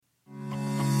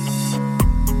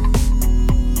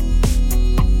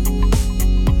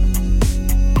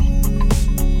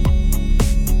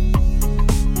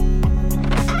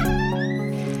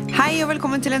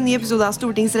velkommen til en ny episode av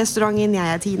Stortingsrestauranten.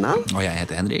 Jeg Tina. Og jeg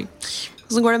heter Henrik.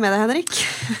 Hvordan går det med deg, Henrik?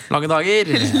 Lange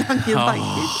dager. Lange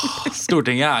dager.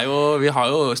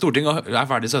 Stortinget Stortinget er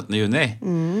ferdig 17. juni.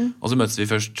 Og så møtes vi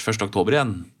først 1. oktober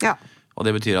igjen. Ja. Og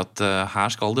det betyr at her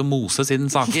skal det moses inn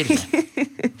saker.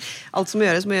 Alt som må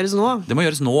gjøres nå. Det må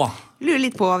gjøres nå. Lurer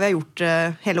litt på hva vi har gjort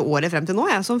hele året frem til nå.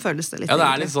 Sånn føles det litt. Ja, det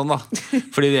er litt sånn da.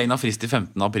 Fordi regjeringen har frist til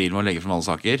 15. april med å legge frem alle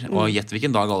saker. Og gjett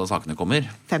hvilken dag alle sakene kommer.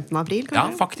 15. april, kanskje?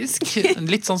 Ja, faktisk.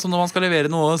 Litt sånn som når man skal levere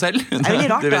noe selv. Det er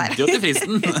veldig rart det venter jo til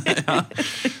fristen. Ja.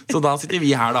 Så da sitter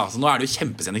vi her da. Så nå er det jo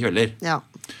kjempesene kvelder. Ja.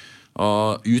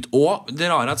 Og det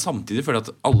rare er at samtidig føler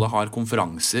jeg at alle har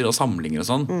konferanser og samlinger og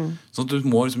sånn. Så at du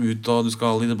må liksom ut og du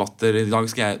skal i debatter. I dag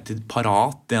skal jeg til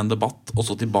parat i en debatt, og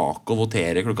så tilbake og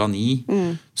votere klokka 9.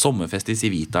 Sommerfest i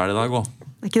Civita er det i dag også.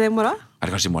 Er ikke det i morgen?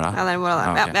 Er det kanskje i morgen? Ja, det er i morgen.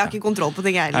 Ja, okay. Jeg har ikke kontroll på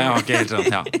ting jeg Jeg har ikke helt sånn,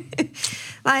 ja.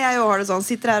 Nei, jeg har det sånn.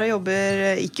 Sitter her og jobber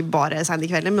ikke bare sent i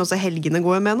kvelden, men også helgene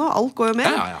går jo med nå. Alt går jo med.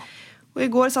 Ja. Og i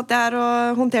går satt jeg her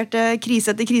og håndterte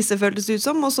krise etter krise, føltes det ut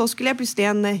som. Og så skulle jeg plutselig i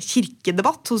en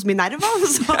kirkedebatt hos Minerva.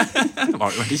 Var det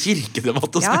vært en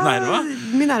kirkedebatt hos Minerva?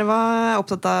 Minerva er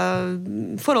opptatt av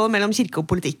forholdet mellom kirke og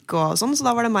politikk og sånn. Så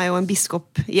da var det meg og en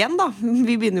biskop igjen da.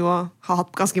 Vi begynner jo å ha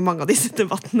hatt ganske mange av disse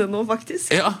debattene nå,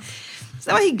 faktisk. Ja. Så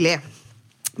det var hyggelig.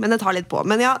 Men det tar litt på.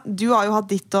 Men ja, du har jo hatt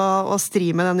ditt å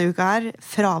stri med denne uka her.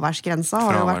 Fraværsgrensa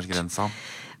har jo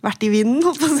vært i vinden,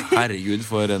 holdt på å si. Herregud,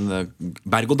 for en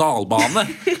berg-og-dal-bane.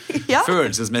 Ja.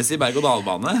 Følelsesmessig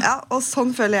berg-og-dal-bane. Ja, og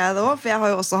sånn føler jeg det også. For jeg har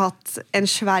jo også hatt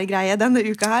en svær greie denne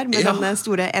uka her med denne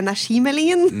store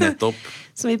energimeldingen. Nettopp.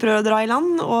 Som vi prøver å dra i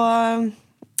land.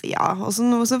 Og ja, og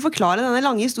så forklare denne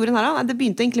lange historien her. Det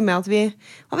begynte egentlig med at vi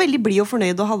var veldig blide og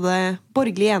fornøyd og hadde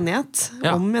borgerlig enighet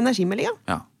om energimeldingen.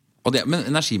 Ja. Men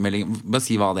energimeldingen, bare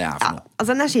si hva det er for noe.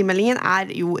 Altså energimeldingen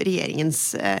er jo regjeringens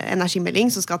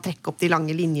energimelding som skal trekke opp de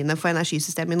lange linjene for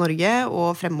energisystemet i Norge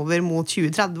og fremover mot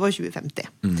 2030 og 2050.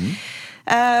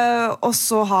 Og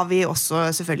så har vi også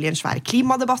selvfølgelig en svær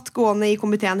klimadebatt gående i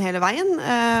komiteen hele veien.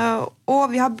 Og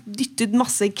vi har dyttet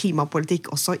masse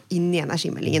klimapolitikk også inn i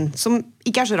energimeldingen, som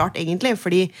ikke er så rart egentlig,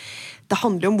 fordi det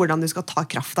handler jo om hvordan du skal ta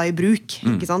krafta i bruk,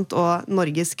 ikke sant? Og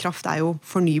Norges kraft er jo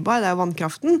fornybar, det er jo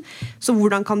vannkraften. Så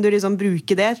hvordan kan du liksom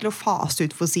bruke det til å fase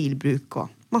ut fossilbruk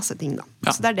og masse ting da.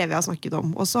 Ja. Så det er det vi har snakket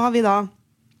om. Og så har vi da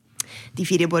de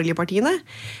 4 borgerlige partiene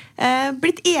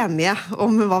blitt enige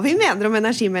om hva vi mener om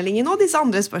energimeldingen og disse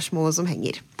andre spørsmålene som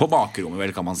henger. På bakrommet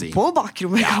vel, kan man si. På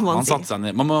bakrommet kan man si.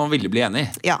 Man ville bli enig.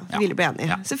 Ja, ville bli enig.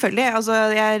 Ja. Selvfølgelig. Altså,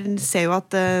 jeg ser jo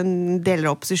at deler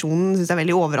av opposisjonen synes det er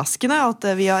veldig overraskende at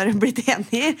vi har blitt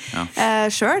enige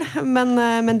selv.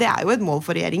 Men det er jo et mål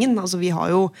for regjeringen. Altså, vi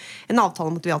har jo en avtale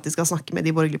om at vi alltid skal snakke med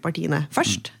de borgerlige partiene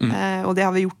først. Og det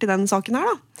har vi gjort i den saken her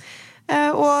da.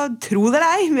 Og tro det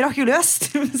eller ei, mirakuløst,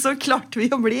 så klarte vi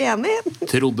å bli enige.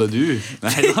 Trodde du?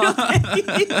 Nei da.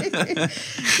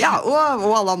 Ja, og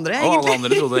alle andre egentlig. Og alle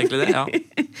andre trodde egentlig det,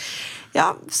 ja. Ja,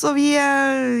 så vi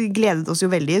gledet oss jo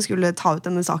veldig. Skulle ta ut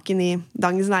denne saken i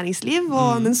Dagens Næringsliv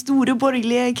og den store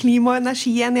borgerlige klima- og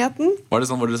energienheten. Var det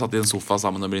sånn hvor dere satt i en sofa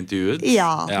sammen og ble intervjuet?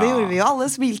 Ja, det gjorde vi jo. Alle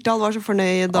smilte, alle var så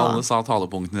fornøyd. Alle sa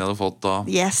talepunktene de hadde fått.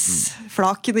 Yes,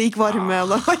 flakene gikk varme,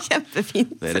 og det var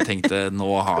kjempefint. Dere tenkte,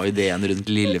 nå har vi ideen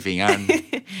rundt lillefingeren.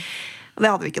 Det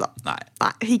hadde vi ikke da. Nei,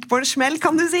 gikk på en smell,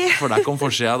 kan du si. For der kom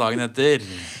forsida dagen etter.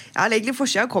 Ja, egentlig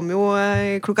forsida kom jo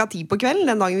klokka 10 på kvelden,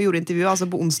 den dagen vi gjorde intervjuet, altså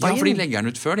på onsdagen. Ja, for de legger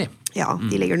den ut før, de. Ja,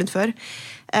 de legger den ut før.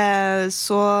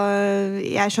 Så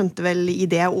jeg skjønte vel i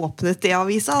det jeg åpnet i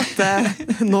avisa at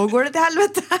nå går det til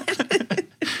helvete her.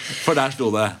 For der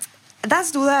sto det. Der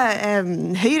sto det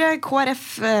Høyre, KrF,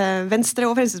 Venstre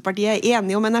og Fremskrittspartiet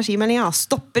enige om energimeldingen.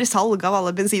 Stopper salg av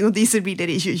alle bensin- og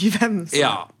dieselbiler i 2025. Så.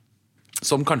 Ja.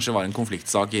 Som kanskje var en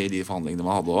konfliktsak i de forhandlingene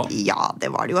man hadde også? Ja,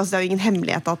 det var det jo. Altså, det er jo ingen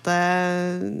hemmelighet at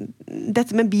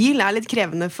dette med bil er litt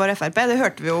krevende for FrP. Det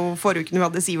hørte vi jo forrige uke når vi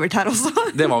hadde Sivert her også.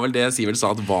 Det var vel det Sivert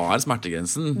sa at var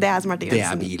smertegrensen. Det er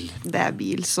smertegrensen. Det er bil. Det er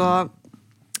bil, så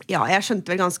ja, jeg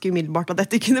skjønte vel ganske umiddelbart at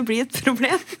dette kunne bli et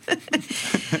problem.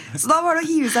 Så da var det å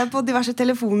hive seg på diverse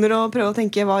telefoner og prøve å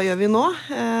tenke, hva gjør vi nå?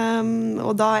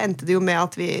 Og da endte det jo med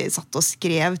at vi satt og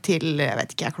skrev til, jeg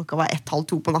vet ikke, klokka var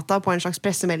 1:30 på natta på en slags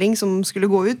pressemelding som skulle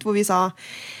gå ut, hvor vi sa,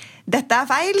 dette er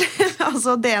feil,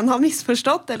 altså DN har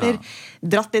misforstått, eller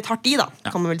dratt litt hardt i da,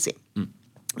 kan man vel si.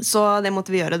 Så det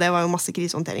måtte vi gjøre, det var jo masse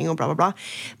krisehåndtering og bla bla bla.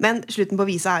 Men slutten på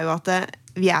visa er jo at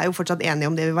vi er jo fortsatt enige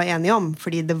om det vi var enige om,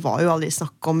 fordi det var jo aldri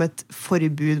snakk om et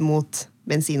forbud mot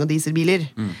bensin- og dieselbiler.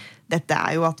 Dette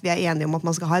er jo at vi er enige om at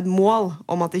man skal ha et mål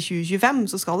om at i 2025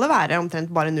 så skal det være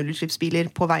omtrent bare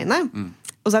nullutslippsbiler på veiene.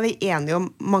 Og så er vi enige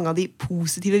om mange av de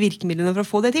positive virkemidlene for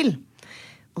å få det til.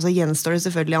 Og så gjenstår det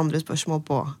selvfølgelig andre spørsmål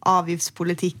på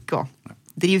avgiftspolitikk og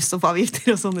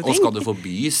drivstoffavgifter og sånne ting. Og skal det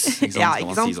forbys? Ikke sant? Ja, Skal ikke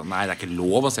man sant? si sånn, nei, det er ikke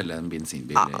lov å selge en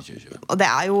bensinbil i 2020. Og det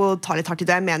jo ta litt hardt i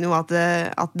det. Jeg mener jo at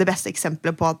det beste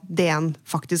eksempelet på at DN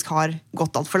faktisk har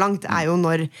gått alt for langt, jo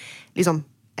når liksom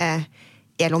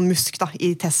Elon Musk da,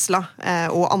 i Tesla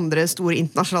og andre store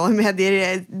internasjonale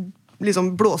medier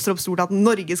liksom blåser opp stort at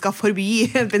Norge skal forby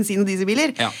bensin- og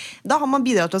dieselbiler. Ja. Da har man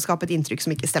bidratt til å skape et inntrykk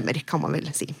som ikke stemmer, kan man vel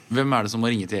si. Hvem det som må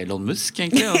ringe til Elon Musk,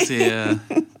 egentlig, og si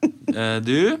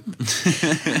du?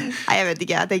 Nei, jeg vet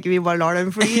ikke. Jeg tenker vi bare lar dem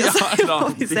fly. Ja, Så la får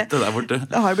han vi se. sitte der borte.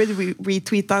 Det har blitt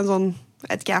retweetet en sånn,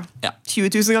 vet ikke jeg, Ja.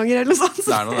 20 000 ganger eller noe sånt.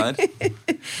 Det noe der.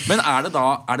 Men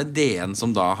det DN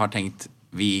som da har tenkt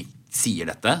vi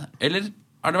sier dette, eller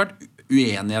har det vært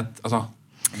uenighet? Altså,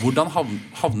 hvordan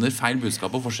havner feil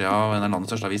budskap på forsiden av en av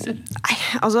landets største aviser? Nei,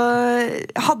 altså,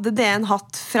 hadde DN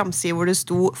hatt framside hvor det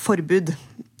sto forbud,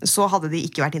 så hadde de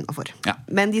ikke vært innenfor. Ja.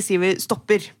 Men de skriver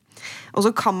stopper. Og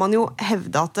så kan man jo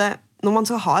hevde at når man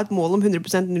skal ha et mål om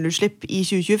 100% nullutslipp i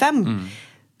 2025,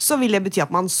 så vil det bety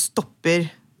at man stopper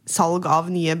salg av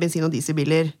nye bensin- og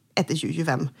dieselbiler etter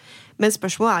 2025. Men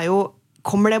spørsmålet jo,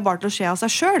 kommer det bare til å skje av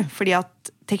seg selv? Fordi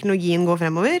at teknologien går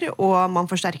fremover, og man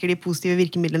forsterker de positive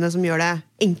virkemidlene som gjør det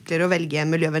enklere å velge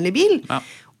en miljøvennlig bil. Ja.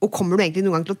 Og kommer du egentlig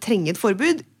noen gang til å trenge et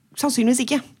forbud? Sannsynligvis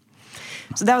ikke.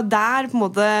 Så det jo der på en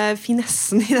måte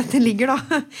finessen i dette ligger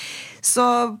da. Så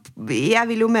jeg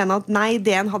vil jo mene at nei,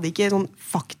 DN hadde ikke sånn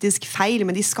faktisk feil,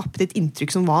 men de skapte et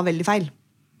inntrykk som var veldig feil.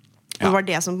 Og det var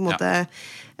det som på en måte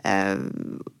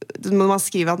når man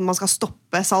skriver at man skal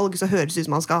stoppe salg, så høres det ut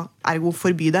som man skal ergo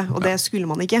forby det, og det skulle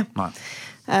man ikke. Nei.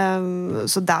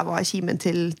 Så der var kimen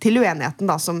til uenigheten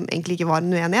da, som egentlig ikke var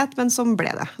en uenighet, men som ble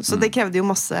det. Så det krevde jo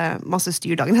masse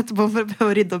styr dagen etterpå for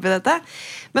å rydde opp i dette.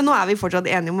 Men nå vi fortsatt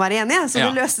enige om å være enige, så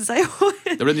det løste seg jo.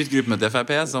 Det ble et nytt gruppemøte i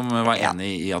FrP som var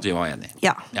enig i at vi var enige.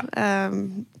 Ja.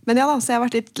 Men ja da, så jeg har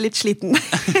vært litt sliten.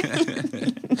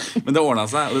 Men det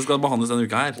ordnet seg, og det skal behandles denne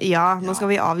uka her. Ja, nå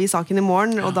skal vi avgi saken i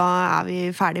morgen, og da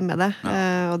vi ferdig med det.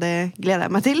 Og det gleder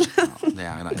jeg meg til. Det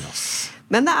deilig, ass.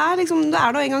 Men det liksom, det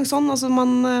nå en gang sånn, altså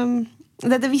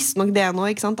det visste nok det nå,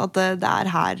 ikke sant? At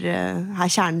det her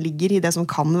kjernen ligger i det som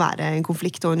kan være en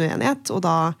konflikt og en uenighet, og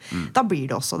da blir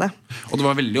det også det. Og det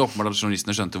var veldig åpenbart at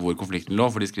journalistene skjønte hvor konflikten lå,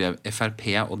 for de skrev FrP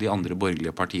og de andre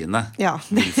borgerlige partiene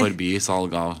vil forby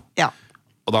salg av. Ja.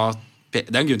 Og da, det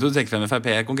en grunn til å trekke frem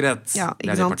FrP konkret. Ja,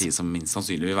 det det partiet som minst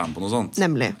sannsynlig vil være med på noe sånt.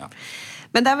 Nemlig. Ja.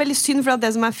 Men det veldig synd, for at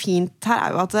det som fint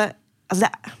her jo at altså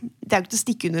det jo ikke til å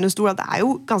stikke under en stol at det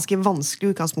jo ganske vanskelig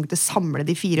i utgangspunktet samle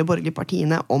de 4 borgerlige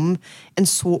partiene om en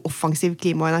så offensiv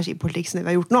klima- og energipolitikk som det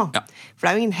vi har gjort nå. Ja. For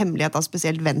det jo ingen hemmelighet at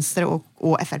spesielt Venstre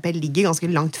og FrP ligger ganske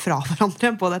langt fra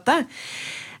hverandre på dette.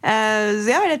 Så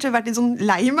jeg har rett og slett vært litt sånn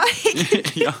lei meg.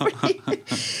 Ja.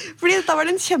 fordi dette var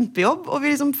en kjempejobb, og vi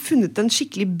har liksom funnet en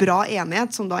skikkelig bra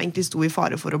enighet som da egentlig sto i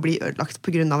fare for å bli ødelagt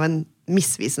på grunn av en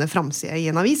misvisende framside i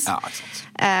en avis. Ja, ikke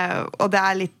sant. Og det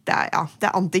litt,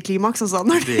 det antiklimaks også.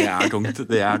 Det tungt,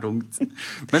 det tungt.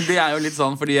 Men det jo litt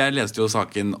sånn, fordi jeg leste jo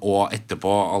saken og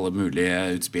etterpå alle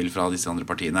mulige utspill fra disse andre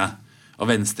partiene. Og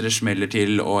Venstre smeller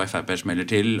til, og FrP smeller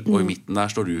til, og i midten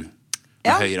der står du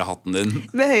med høyrehatten din.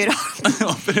 Med høyrehatten.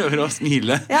 Og prøver å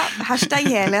smile. Ja, hashtag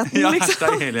helheten, ja, liksom.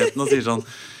 hashtag helheten, og sier sånn,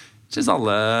 synes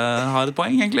alle har et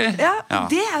poeng, egentlig. Ja,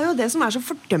 det jo det som så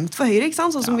fordømt for Høyre, ikke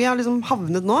sant? Sånn som vi har liksom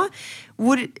havnet nå,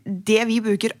 hvor det vi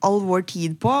bruker all vår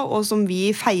tid på, og som vi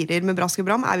feirer med brask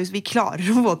og bram, hvis vi klarer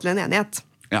å få til en enighet.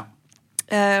 Ja.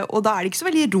 Og da det ikke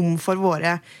så veldig rom for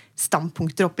våre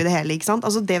standpunkter oppi det hele, ikke sant?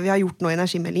 Altså det vi har gjort nå i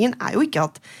energimeldingen jo ikke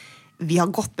at vi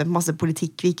har gått med på masse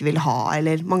politikk vi ikke vil ha,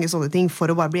 eller mange sånne ting for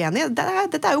å bare bli enige.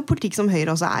 Dette jo politikk som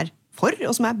Høyre også for,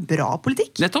 og som bra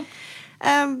politikk. Nettopp.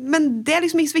 Men det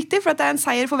liksom ikke så viktig, for det en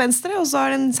seier for Venstre, og så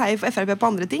det en seier for FrP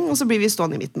på andre ting, og så blir vi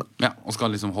stående i midten. Ja, og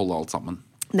skal liksom holde alt sammen.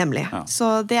 Nemlig. Ja.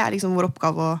 Så det liksom vår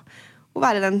oppgave å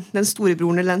være den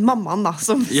storebroren eller den mammaen da,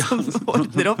 som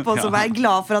ordner opp, og som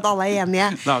glad for at alle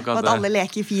enige, og at alle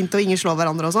leker fint, og ingen slår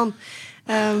hverandre og sånn.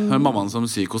 Mammaen som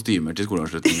syr kostymer til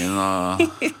skoleavslutningen og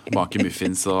baker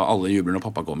muffins, og alle jubler når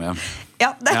pappa kommer hjem. Ja,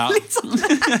 det litt sånn.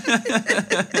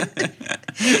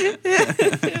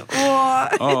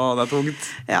 Det tungt.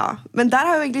 Ja, men der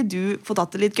har jo egentlig du fått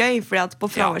hatt det litt gøy, fordi at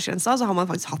på fraværsgrensa så har man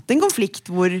faktisk hatt en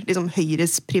konflikt hvor liksom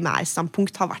Høyres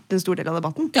primærstandpunkt har vært en stor del av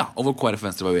debatten. Ja, og hvor KrF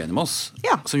og Venstre var uenige med oss,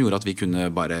 som gjorde at vi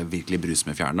kunne bare virkelig bruse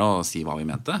med fjærene og si hva vi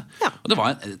mente. Ja. Og det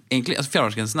var egentlig, altså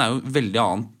fraværsgrensen jo veldig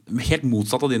annet, helt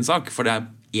motsatt av din sak, for det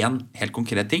en helt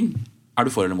konkret ting. Du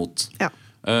for eller mot? Ja.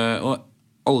 Og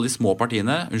alle de små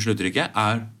partiene, unnskyld uttrykket,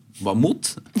 var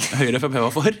mot. Høyre og FrP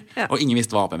var for, og ingen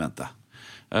visste hva AP mente.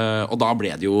 Og da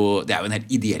ble det jo jo en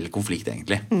helt ideell konflikt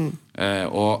egentlig.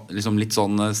 Og liksom litt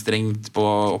sånn strengt på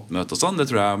oppmøte og sånn, det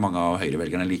tror jeg mange av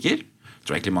høyrevelgerne liker.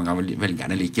 tror jeg egentlig mange av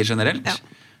velgerne liker generelt.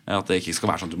 At det ikke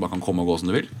skal være sånn at du bare kan komme og gå som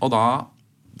du vil.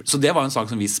 Så det var en sak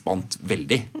som vi spant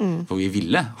veldig, for vi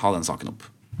ville ha den saken opp.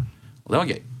 Og det var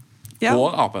gøy.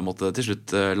 Og AP måtte til slutt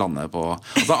lande på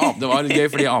det var litt gøy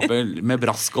fordi AP med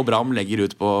brask og bram legger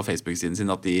ut på Facebook-siden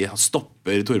sin at de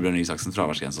stopper Torbjørn Røe Isaksens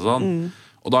fraværsgrense og sånn.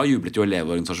 Og da jublet jo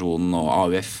elevorganisasjonen og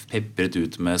AUF pepret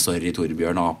ut med sorry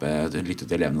Torbjørn, og AP lyttet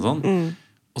til elevene og sånn.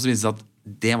 Og så viste det seg at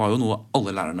det var jo noe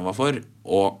alle lærerne var for,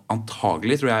 og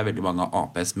antagelig tror jeg veldig mange av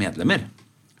APs medlemmer.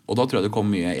 Og da tror jeg det kom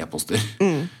mye e-poster.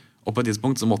 Og på et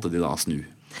tidspunkt så måtte de da snu.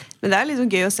 Men det liksom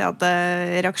gøy å se at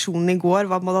reaksjonen i går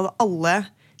var at alle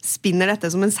spinner dette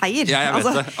som en seier. Ja, jeg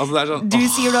vet det. Altså, det er sånn, du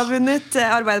sier du har vunnet,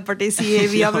 Arbeiderpartiet sier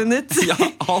vi har vunnet. Ja,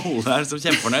 alle er så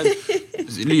kjempefornøyd.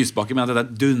 Lysbakken mener at det er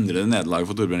et dundrende nederlag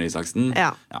for Torbjørn Røe Isaksen.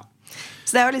 Ja.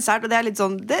 Så det er jo litt sært, og det er litt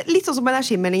sånn som på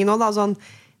energimeldingen nå da, sånn,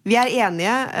 vi er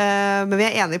enige, men vi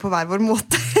er enige på hver vår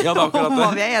måte om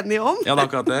hva vi er enige om. Ja, det er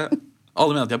akkurat det.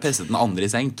 Alle mener at de har presset den andre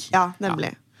i senk. Ja,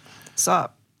 nemlig. Så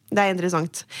det er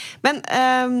interessant. Men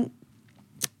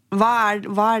hva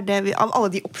er det av alle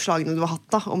de oppslagene du har hatt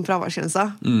da, om fraværsgrensa,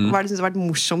 hva er det du synes har vært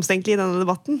morsomst egentlig i denne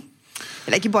debatten?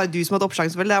 Eller ikke bare du som har hatt oppslag,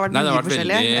 selvfølgelig. Det har vært Nei, det har vært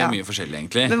veldig mye forskjellig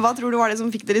egentlig. Men hva tror du var det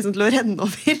som fikk det liksom til å renne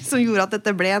over, som gjorde at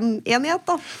dette ble en enighet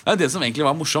da? Nei, det som egentlig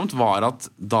var morsomt var at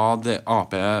da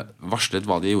AP varslet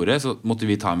hva de gjorde, så måtte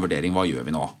vi ta en vurdering, hva gjør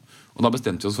vi nå? Og da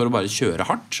bestemte vi oss for å bare kjøre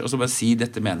hardt, og så bare si,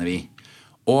 dette mener vi.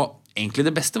 Og egentlig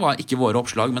det beste var ikke våre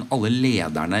oppslag, men alle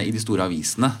lederne i de store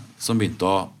avisene som begynte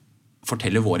å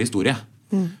fortelle vår historie.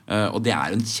 Og det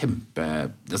er en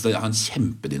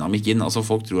kjempedynamikk inn. Altså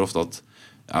folk tror ofte at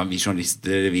vi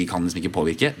journalister, vi kan liksom ikke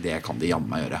påvirke. Det kan de jammen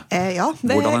meg gjøre.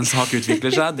 Hvordan en sak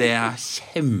utvikler seg, det er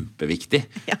kjempeviktig.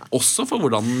 Også for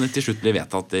hvordan den til slutt blir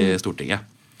vedtatt i Stortinget.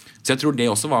 Så jeg tror det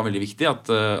også var veldig viktig at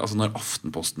når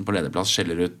Aftenposten på lederplass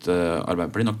skjeller ut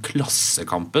Arbeiderpartiet, når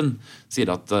Klassekampen sier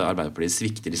at Arbeiderpartiet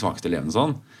svikter de svakeste elevene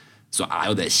sånn, så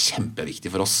er jo det kjempeviktig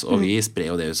for oss, og vi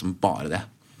sprer jo det ut som bare det.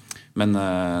 Men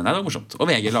nei, det var morsomt. Og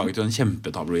VG laget jo en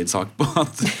kjempetabloid sak på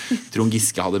at Trond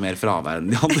Giske hadde mer fravær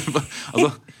enn de andre.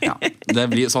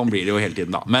 Sånn blir det jo hele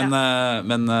tiden da. Men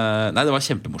nei, det var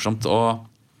kjempemorsomt. Og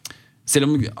selv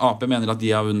om AP mener at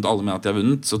de har vunnet, alle mener at de har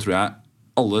vunnet, så tror jeg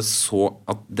alle så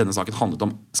at denne saken handlet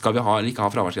om skal vi ha eller ikke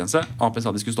ha fraværsgrense. AP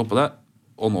sa de skulle stoppe det,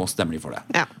 og nå stemmer de for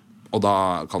det. Og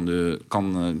da kan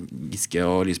Giske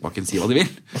og Lysbakken si hva de vil.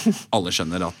 Alle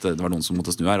skjønner at det var noen som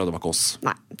måtte snu her, og det var ikke oss.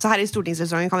 Nei, så her i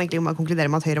stortingsrestauranten kan vi egentlig bare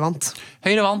konkludere med at Høyre vant.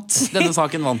 Høyre vant, denne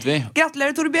saken vant vi.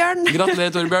 Gratulerer, Torbjørn.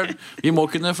 Gratulerer, Torbjørn. Vi må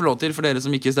kunne få lov til, for dere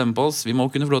som ikke stemmer på oss, vi må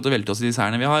kunne få lov til å velte oss i de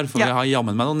seierne vi har, for vi har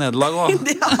jammen med noen nederlag også.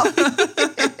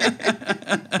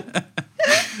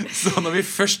 Så når vi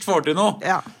først får til noe,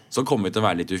 så kommer vi til å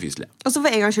være litt ufyselige. Og så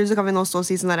for en gangs skyld så kan vi nå stå og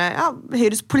si sånn der,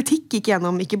 Høyres politikk gikk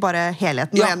gjennom ikke bare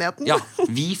helheten og enheten. Ja,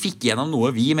 vi fikk gjennom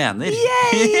noe vi mener.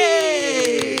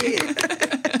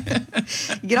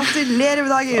 Gratulerer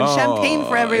med dagen. Champagne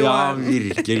for everyone. Ja,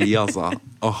 virkelig altså.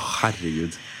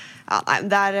 Herregud. Ja, nei,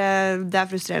 det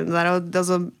er frustrerende der. Og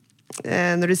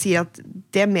når du sier at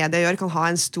det media gjør kan ha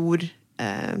en stor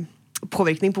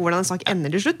påvirkning på hvordan en sak ender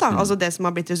til slutt da. Altså det som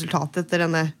har blitt resultatet etter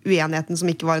denne uenigheten som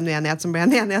ikke var en uenighet som ble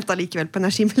en enighet allikevel på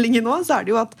energimeldingen nå, så er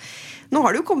det jo at nå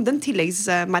har det jo kommet en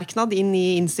tilleggsmerknad inn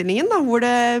i innstillingen da, hvor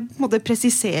det på en måte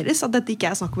presiseres at dette ikke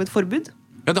er snakk om et forbud.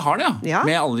 Ja, det har det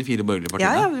med alle de 4 borgerlige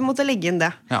partiene. Ja, vi måtte legge inn det.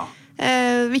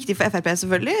 Viktig for FrP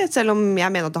selvfølgelig, selv om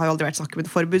jeg mener at det har jo aldri vært snakk om et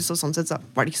forbud, så sånn sett så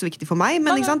var det ikke så viktig for meg,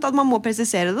 men ikke sant, at man må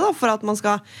presisere det da, for at man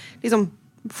skal liksom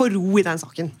få ro i den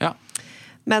saken.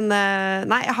 Men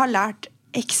nei, jeg har lært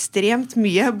ekstremt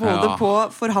mye både på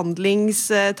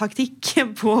forhandlingstaktikk,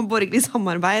 på borgerlig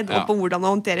samarbeid og på hvordan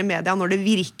å håndtere media når det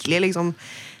virkelig liksom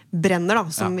brenner da,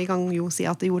 som vi kan jo si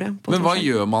at det gjorde. Men hva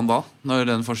gjør man da når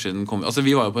den forsiden kommer? Altså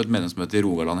vi var jo på et medlemsmøte i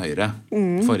Rogaland Høyre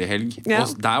forrige helg,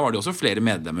 og der var det også flere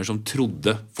medlemmer som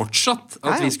trodde fortsatt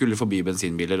at vi skulle forby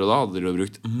bensinbiler, og da hadde de jo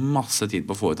brukt masse tid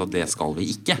på å få ut at det skal vi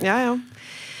ikke.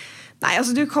 Nei,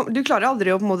 altså du klarer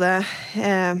aldri å på en måte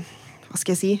hva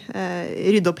skal jeg si,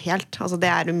 rydde opp helt. Altså, det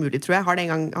er umulig, tror jeg. Har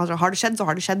det skjedd, så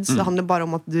har det skjedd. Så det handler bare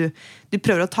om at du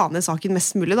prøver å ta ned saken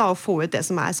mest mulig da, og få ut det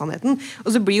som er sannheten.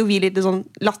 Og så blir jo vi litt sånn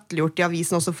latterliggjort i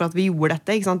avisen også for at vi gjorde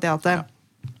dette. Ikke sant? Det at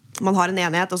man har en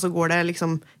enighet, og så går det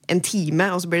liksom en time,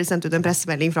 og så blir det sendt ut en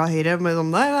pressemelding fra Høyre med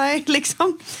sånn, nei,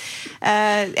 liksom.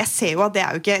 Jeg ser jo at det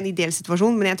er jo ikke en ideell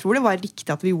situasjon, men jeg tror det var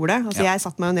riktig at vi gjorde det. Altså, jeg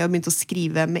satt meg jo ned og begynte å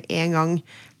skrive med en gang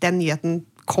den nyheten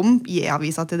kom i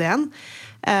avisa til DN.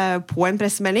 På en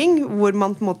pressemelding hvor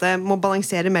man på en måte må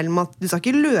balansere mellom at du skal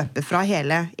ikke løpe fra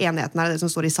hele enheten av det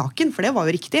som står i saken, for det var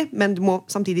jo riktig, men du må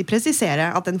samtidig presisere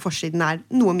at den forsiden er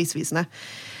noe misvisende.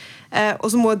 Og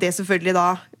så må det selvfølgelig da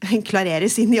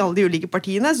klareres inn i alle de ulike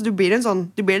partiene, så du blir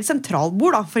et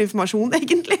sentralbord da, for informasjon,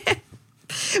 egentlig.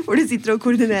 Hvor de sitter og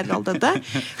koordinerer alt dette.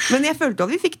 Men jeg følte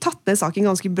at vi fikk tatt ned saken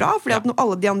ganske bra, fordi at når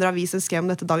alle de andre avisene skrev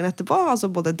om dette dagen etterpå, altså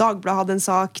både Dagbladet hadde en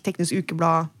sak, Teknisk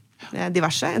Ukeblad,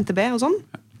 diverse, NTB og sånn,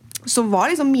 så var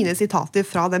liksom mine sitater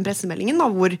fra den pressemeldingen da,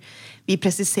 hvor vi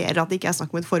presiserer at det ikke er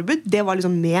snakk om et forbud, det var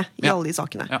liksom med i alle de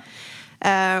sakene.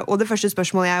 Og det første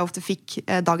spørsmålet jeg ofte fikk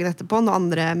dagen etterpå når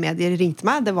andre medier ringte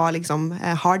meg, det var liksom,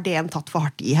 har DN tatt for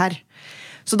hardt i her?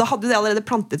 Så da hadde det allerede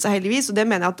plantet seg heldigvis, og det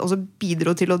mener jeg at også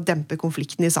bidro til å dempe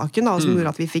konflikten i saken, da, som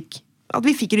gjorde at vi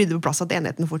fikk rydde på plass at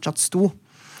enheten fortsatt sto.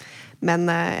 Men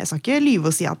jeg skal ikke lyve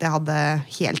og si at jeg hadde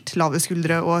helt lave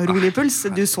skuldre og rolig puls.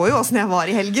 Du så jo hvordan jeg var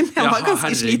i helgen. Jeg var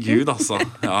ganske sliten. Herregud, altså.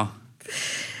 Ja.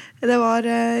 Det var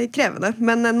krevende.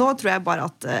 Men nå tror jeg bare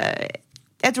at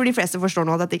jeg tror de fleste forstår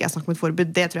nå at dette ikke er snakk om et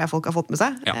forbud. Det tror jeg folk har fått med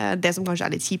seg. Det som kanskje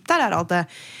er litt kjipt der, er at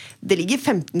det ligger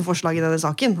 15 forslag i denne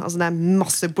saken. Altså det er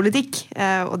masse politikk,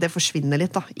 og det forsvinner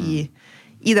litt da,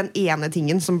 i den ene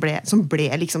tingen som ble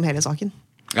liksom hele saken.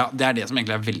 Ja, det er det som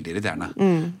egentlig er veldig irriterende.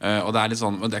 Og det er litt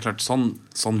sånn, og det er klart,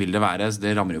 sånn vil det være.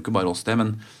 Det rammer jo ikke bare oss det,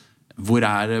 men hvor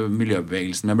er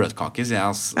miljøbevegelsen med bløtkake? Det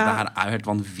her er jo helt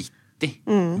vanvittig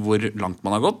hvor langt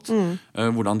man har gått.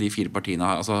 Hvordan de 4 partiene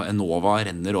har, altså Enova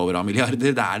renner over av milliarder.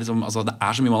 Det er, liksom, altså, det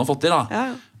er så mye man har fått til da.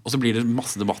 Og så blir det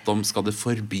masse debatt om skal det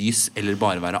forbys eller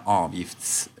bare være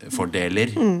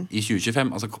avgiftsfordeler i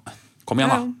 2025. Altså, kom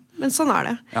igjen da. Men sånn er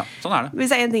det. Ja, sånn er det.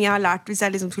 Hvis det er en ting jeg har lært, hvis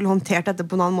jeg liksom skulle håndtert dette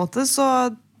på en annen måte, så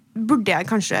burde jeg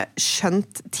kanskje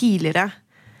skjønt tidligere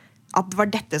at det var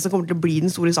dette som kommer til å bli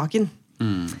den store saken.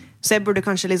 Så jeg burde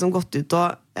kanskje liksom gått ut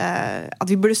og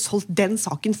at vi burde solgt den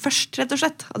saken først, rett og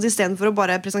slett. Altså, i stedet for å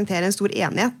bare presentere en stor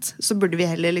enighet, så burde vi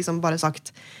heller liksom bare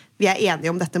sagt vi er enige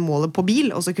om dette målet på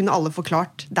bil, og så kunne alle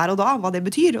forklart der og da hva det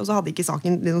betyr, og så hadde ikke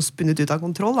saken liksom spunnet ut av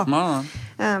kontroll da.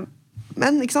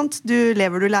 Men ikke sant, du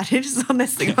lever, du lærer. Så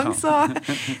neste gang så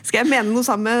skal jeg mene noe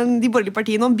sammen med de borgerlige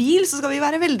partiene om bil. Så skal vi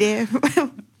være veldig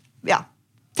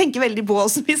tenke veldig på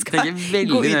oss vi skal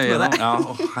gå ut med det. Ja,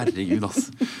 herregud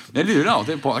altså. Jeg lurer av og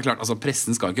til på, klart, altså,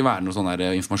 pressen skal ikke være noe sånn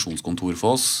der informasjonskontor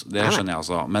for oss. Det skjønner jeg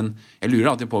altså. Men jeg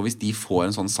lurer av og til på hvis de får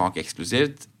en sånn sak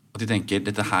eksklusivt, at de tenker,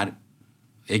 dette her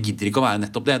jeg gidder ikke å være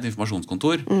nettopp det, et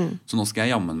informasjonskontor. Så nå skal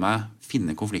jeg jammen meg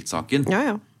finne konfliktsaken.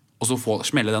 Og så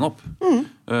smelle den opp.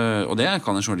 Og det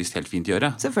kan en journalist helt fint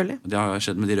gjøre. Selvfølgelig. Det har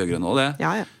skjedd med de rødgrønne også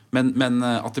det. Men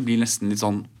at det blir nesten litt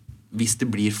sånn, hvis det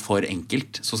blir for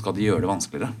enkelt, så skal de gjøre det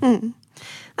vanskeligere.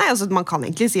 Nei, altså man kan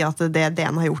egentlig si at det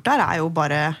DN har gjort der er jo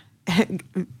bare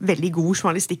veldig god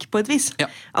journalistikk på et vis.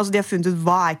 Altså de har funnet ut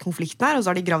hva er konflikten her, og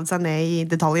så har de gravd seg ned i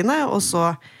detaljene, og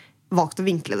så valgt å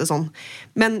vinkle det sånn.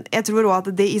 Men jeg tror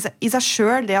også at det i seg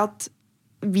selv, det at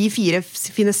vi 4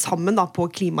 finner sammen da,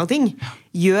 på klimating,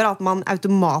 gjør at man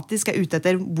automatisk er ute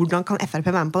etter hvordan kan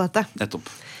FrP være med på dette. Nettopp.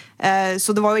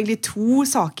 Så det var jo egentlig 2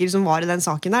 saker som var i den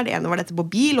saken her. Det ene var dette på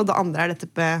bil, og det andre er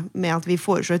dette med at vi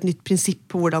foreslår et nytt prinsipp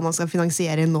på hvordan man skal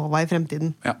finansiere Enova i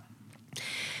fremtiden.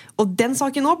 Og den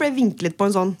saken nå ble vinklet på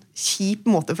en sånn kjip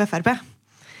måte for FrP.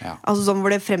 Altså sånn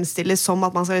hvor det fremstilles som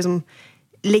at man skal liksom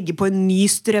legge på en ny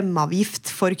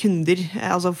strømavgift for kunder,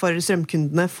 altså for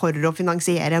strømkundene, for å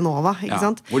finansiere Enova, ikke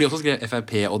sant? Hvor de også skrev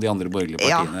FrP og de andre borgerlige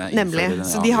partiene. Ja, nemlig.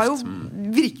 Så de har jo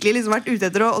virkelig liksom vært ute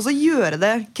etter å også gjøre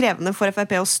det krevende for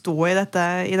FrP å stå i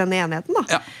denne enheten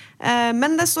da.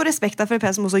 Men det står respekt av FrP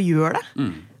som også gjør det.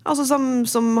 Altså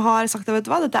som har sagt, vet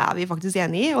du hva, dette er vi faktisk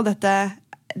enige i, og dette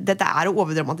er å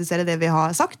overdramatisere det vi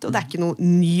har sagt, og det er ikke noe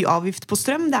ny avgift på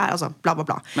strøm, det er altså bla bla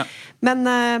bla.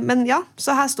 Men ja,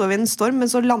 så her står vi i en storm,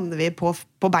 men så lander vi på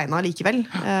beina likevel,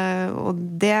 og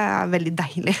det er veldig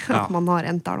deilig at man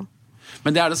har endt der da.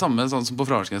 Men det er det samme sånn som på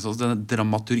fraværsgrensen, denne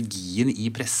dramaturgien i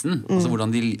pressen, altså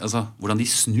hvordan de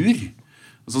snur.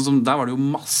 Sånn som der var det jo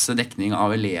masse dekning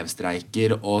av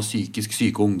elevstreiker og psykisk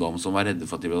syke ungdom som var redde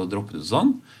for at de ble droppet ut og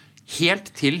sånn.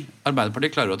 Helt til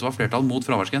Arbeiderpartiet klarer at det var flertall mot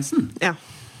fraværsgrensen.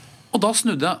 Og da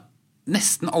snudde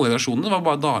nesten alle reaksjonene. Det var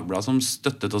bare Dagbladet som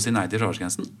støttet å si nei til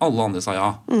fraværsgrensen. Alle andre sa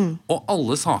ja. Og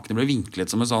alle sakene ble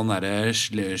vinklet som en sånn der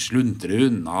sluntrer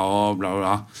unna og bla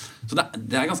bla. Så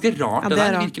det er ganske rart. Det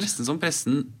virker nesten som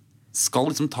pressen skal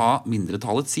liksom ta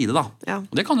mindretallets side da.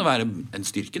 Og det kan jo være en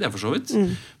styrke, det for så vidt.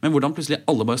 Men hvordan plutselig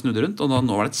alle bare snudde rundt, og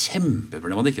nå var det et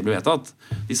kjempeproblem at det ikke ble vedtatt.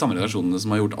 De samme redaksjonene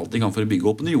som har gjort alt de kan for å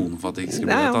bygge opinion for at det ikke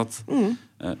skulle bli vedtatt.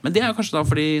 Men det er kanskje da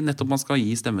fordi nettopp man skal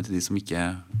gi stemme til de som ikke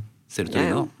ser ut til å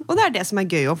vinne da. Og det er det som er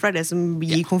gøy, for det er det som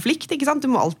gir konflikt, ikke sant? Du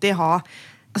må alltid ha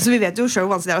Altså, vi vet jo selv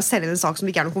hvor vanskelig det er å selge en sak som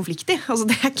det ikke er noen konflikt i. Altså,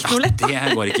 det er ikke noe lett.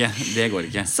 Det går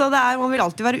ikke. Så man vil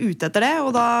alltid være ute etter det,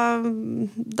 og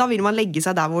da vil man legge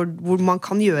seg der hvor man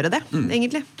kan gjøre det,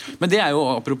 egentlig. Men det er jo,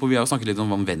 apropos, vi har jo snakket litt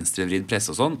om venstrevridd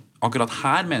presse og sånn. Akkurat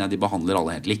her mener jeg de behandler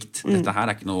alle helt likt. Dette her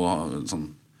er ikke noe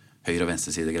sånn høyre- og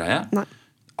venstreside-greie. Nei.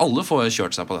 Alle får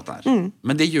kjørt seg på dette her.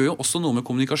 Men det gjør jo også noe med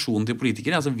kommunikasjonen til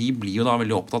politikere. Altså, vi blir jo da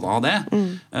veldig opptatt av det.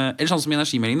 Eller sånn som i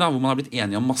energimeldingen da, hvor man har blitt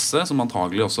enige om masse, som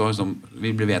antagelig også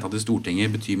vil bli vedtatt i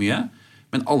Stortinget, betyr mye.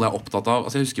 Men alle er opptatt av,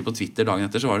 altså jeg husker på Twitter dagen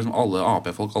etter, så var det som alle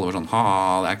AP-folk, alle var sånn,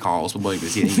 det er kaos på borgerlig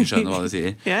side, ingen skjønner hva det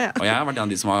sier. Ja. Og jeg har vært en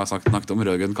av de som har snakket om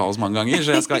rødgrønn kaos mange ganger,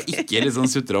 så jeg skal ikke liksom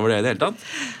sutre over det i det hele tatt.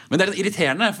 Men det er litt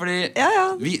irriterende, fordi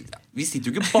vi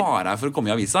sitter jo ikke bare her for å komme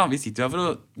i avisa, vi sitter jo her for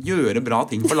å gjøre bra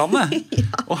ting for landet.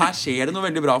 Og her skjer det noe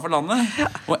veldig bra for landet.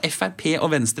 Og FrP og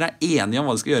Venstre er enige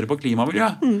om hva de skal gjøre på klimamiljø.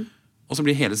 Og så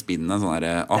blir hele spinnene sånn her,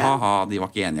 de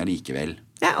var ikke enige likevel.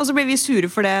 Ja, og så blir vi sure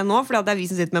for det nå, for det er vi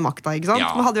som sitter med makta, ikke sant?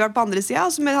 Men hadde vi vært på andre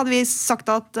siden, så hadde vi sagt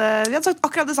at vi hadde sagt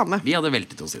akkurat det samme. Vi hadde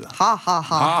veltet oss i det.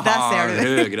 Der ser du.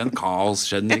 Rødgrønn kaos,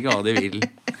 skjønner ikke hva de vil.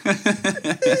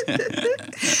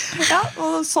 Ja,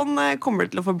 og sånn kommer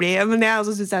det til å forbli. Men jeg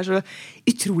også synes det er så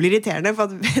utrolig irriterende, for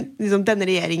at liksom, denne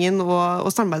regjeringen og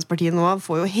samarbeidspartiene nå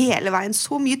får jo hele veien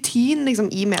så mye tyn liksom,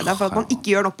 i media for at man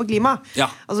ikke gjør nok på klima.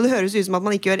 Altså, det høres ut som at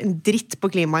man ikke gjør en dritt på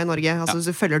klima i Norge, altså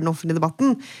hvis du følger den offentlige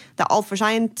debatten. Det er alt for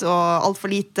sent, og alt for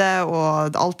lite,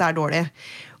 og alt er dårlig.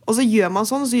 Og så gjør man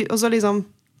sånn, og så liksom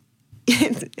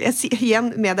igjen,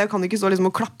 media kan jo ikke stå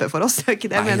liksom og klappe for oss, det er ikke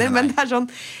det jeg mener, men det er sånn,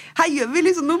 her gjør vi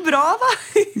liksom noe bra da.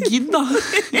 Gidd da.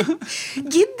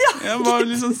 Gidd, ja. Jeg bare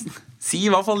liksom si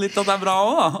i hvert fall litt at det er bra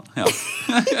også da.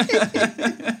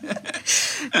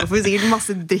 Nå får vi sikkert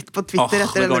masse dritt på Twitter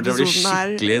etter denne episoden her. Det kommer til å bli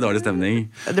skikkelig dårlig stemning.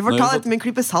 Det får ta dette med en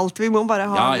klippe salt, vi må bare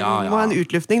ha, må ha en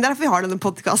utluftning. Derfor vi har denne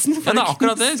podcasten. Ja, det er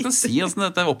akkurat det, vi skal si hvordan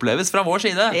dette oppleves fra vår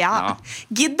side.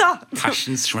 Gidd da.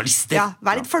 Hersens journalister. Ja,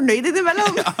 vær litt fornøyd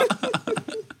innimellom.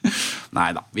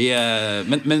 Neida,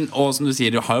 men og som du sier,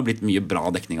 det har jo blitt mye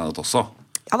bra dekning av det også.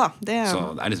 Ja da, så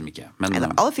det er liksom ikke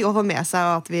alle fikk få med seg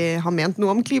at vi har ment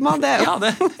noe om klima. Det er jo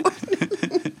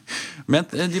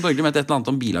de borgerlige mente et eller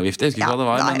annet om bilavgifter. Jeg husker ikke hva det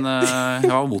var, men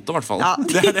jeg var mot det i hvert fall.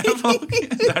 Det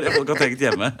er det folk har tenkt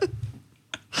hjemme.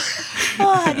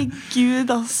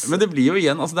 Herregud, ass. Men det blir jo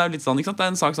igjen, altså det er jo litt sånn, ikke sant? Det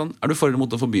er en sak sånn, er du for eller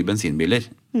mot å forby bensinbiler?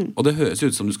 Og det høres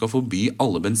ut som du skal forby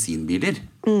alle bensinbiler.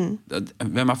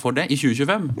 Hvem er for det? I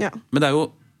 2025? Men det er jo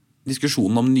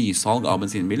diskusjonen om nysalg av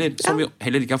bensinbiler som vi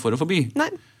heller ikke er for å forby.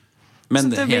 Nei. Men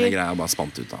hele greia er bare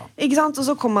spant ut av. Ikke sant? Og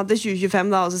så kommer man til 2025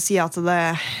 da, og så sier at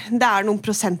det er noen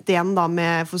prosent igjen da,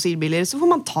 med fossilbiler. Så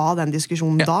får man ta den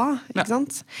diskusjonen da. Ikke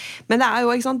sant? Men det er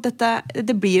jo, ikke sant,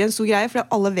 det blir en stor greie, for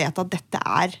alle vet at dette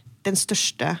er den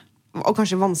største og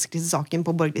kanskje vanskeligste saken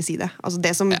på borgerlig side. Altså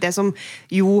det som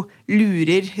jo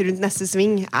lurer rundt neste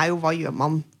sving, er jo hva gjør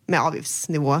man med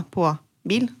avgiftsnivået på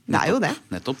bil. Det er jo det.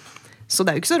 Nettopp. Så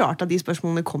det er jo ikke så rart at de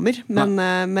spørsmålene kommer. Men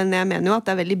jeg mener jo at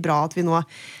det er veldig bra at vi nå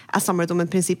er samlet om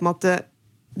et prinsipp om at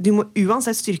du må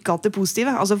uansett styrke alt det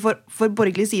positive. Altså for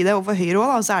borgerlig side og for Høyre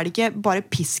også, så er det ikke bare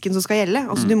pisken som skal gjelde.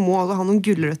 Altså du må også ha noen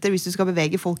gulrøtter hvis du skal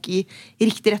bevege folk i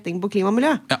riktig retning på klima og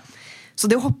miljø.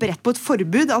 Så det å hoppe rett på et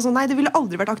forbud, altså nei, det ville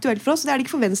aldri vært aktuelt for oss. Det er det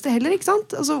ikke for Venstre heller, ikke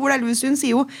sant? Altså, Ola Elvestuen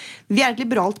sier jo, vi er et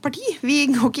liberalt parti. Vi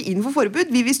går ikke inn for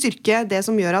forbud. Vi vil styrke det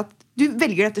som gjør at du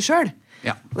velger dette selv.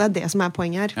 Og det er det som er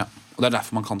poenget her. Og det er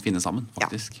derfor man kan finne sammen,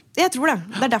 faktisk. Jeg tror det.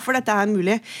 Det er derfor dette er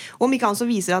mulig. Og om ikke annet så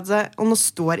viser at og nå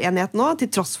står enighet nå, til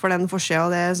tross for den forskjell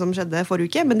og det som skjedde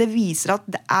forrige uke, men det viser at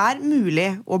det er mulig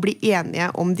å bli enige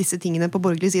om disse tingene på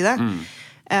borgerlig side.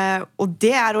 Og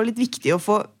det er også litt viktig å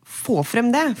få frem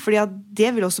det, fordi at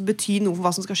det vil også bety noe for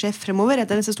hva som skal skje fremover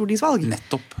etter neste stortingsvalg.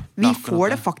 Nettopp. Vi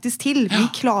får det faktisk til. Vi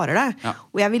klarer det.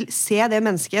 Og jeg vil se det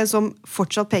mennesket som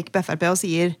fortsatt peker på FrP og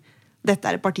sier dette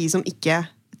er et parti som ikke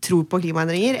tror på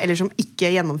klimaendringer, eller som ikke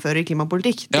gjennomfører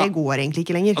klimapolitikk. Det går egentlig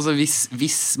ikke lenger. Altså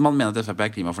hvis man mener at FrP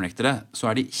er klimafornektere,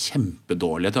 så er de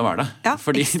kjempedårlige til å være det.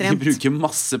 Fordi de bruker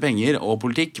masse penger og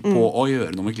politikk på å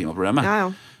gjøre noe med klimaproblemet.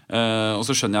 Og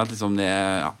så skjønner jeg at liksom det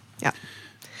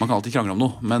man kan alltid krangle om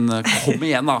noe, men kom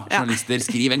igjen da, journalister,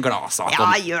 skriv en gladsak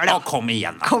om gjør det. Kom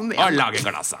igjen da, og lag en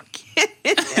gladsak.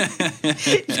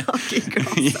 Lag en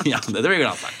gladsak. Det blir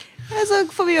gladsak. Så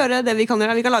får vi gjøre det vi kan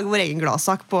gjøre. Vi kan lage vår egen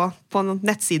gladsak på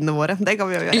nettsidene våre. Det kan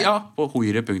vi jo gjøre. Ja, på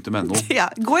hoire.no.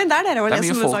 Gå inn der, dere, og les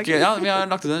om folk. Vi har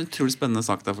lagt ut en utrolig spennende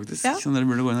sak der, faktisk. Som dere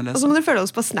burde gå inn og lese. Og så må dere følge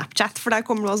oss på Snapchat, for der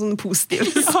kommer det noe sånn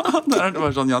positivt. Der er det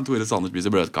bare sånn Jan Tore Sanner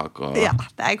spiser bløtkake. Ja,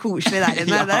 det er koselig der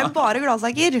inne. Det er bare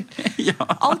gladsaker.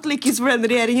 Alt lykkes for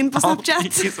denne regjeringen på Snapchat.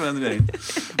 Alt lykkes for denne regjeringen.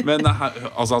 Men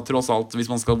altså, tross alt,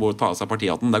 hvis man skal ta av seg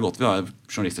partihatten, det er godt vi har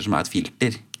journalister som er et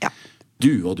filter.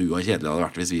 Du og kjedelig hadde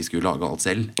vært hvis vi skulle lage alt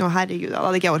selv. Å herregud, da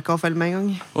hadde ikke jeg orket å følge med en gang.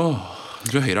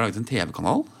 Jeg tror Høyre har laget en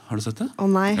TV-kanal. Har du sett det? Å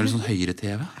nei. Eller sånn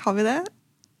Høyre-TV. Har vi det?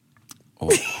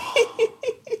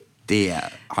 Det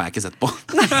har jeg ikke sett på.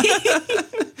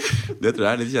 Det tror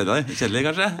jeg er litt kjedelig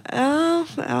kanskje.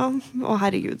 Ja. Å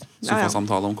herregud.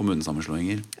 Sofasamtale om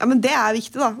kommunesammenslåinger. Ja, men det er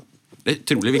viktig da. Det er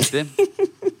utrolig viktig.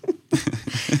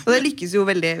 Og vi lykkes jo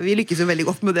veldig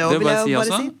godt med det. Det vil jeg si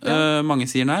også. Mange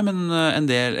sier nei, men en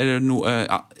del en og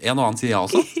annen sier ja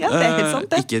også. Ja, det er helt sant,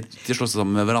 det. Ikke til å slå seg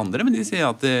sammen med hverandre, men de sier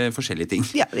at det er forskjellige ting.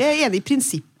 Ja, jeg er enig i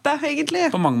prinsippet, egentlig.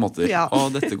 På mange måter. Ja.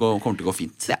 Og dette kommer til å gå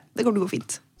fint. Ja, det kommer til å gå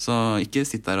fint. Så ikke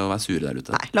sitt der og vær sure der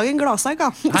ute. Nei, lag en gladsak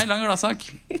da. Hei, lag en gladsak.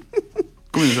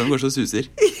 Kommunesammenslåing går så suser.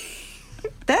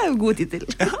 Det er jo god tittel.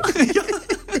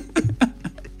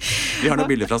 Vi har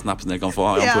noen bilder fra Snap som dere kan få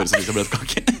av Jan Tore som viser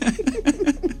bløtkake.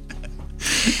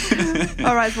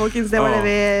 Alright, folkens, det var det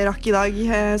vi rakk i dag.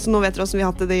 Så nå vet dere hvordan vi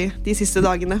har hatt det de siste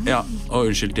dagene. Ja,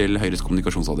 og unnskyld til Høyres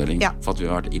kommunikasjonsavdeling for at vi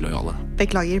har vært illojale.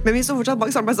 Beklager, men vi står fortsatt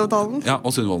bak samarbeidsavtalen. Ja,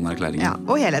 og Sundvolden-erklæringen. Ja,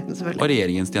 og helheten selvfølgelig. Og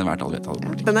regjeringens til enhver tall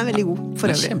vedtatt. Den er veldig god,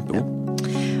 for øvrig. Den er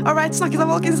kjempegod. Alright, snakkes da,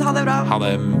 folkens. Ha det bra. Ha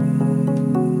det.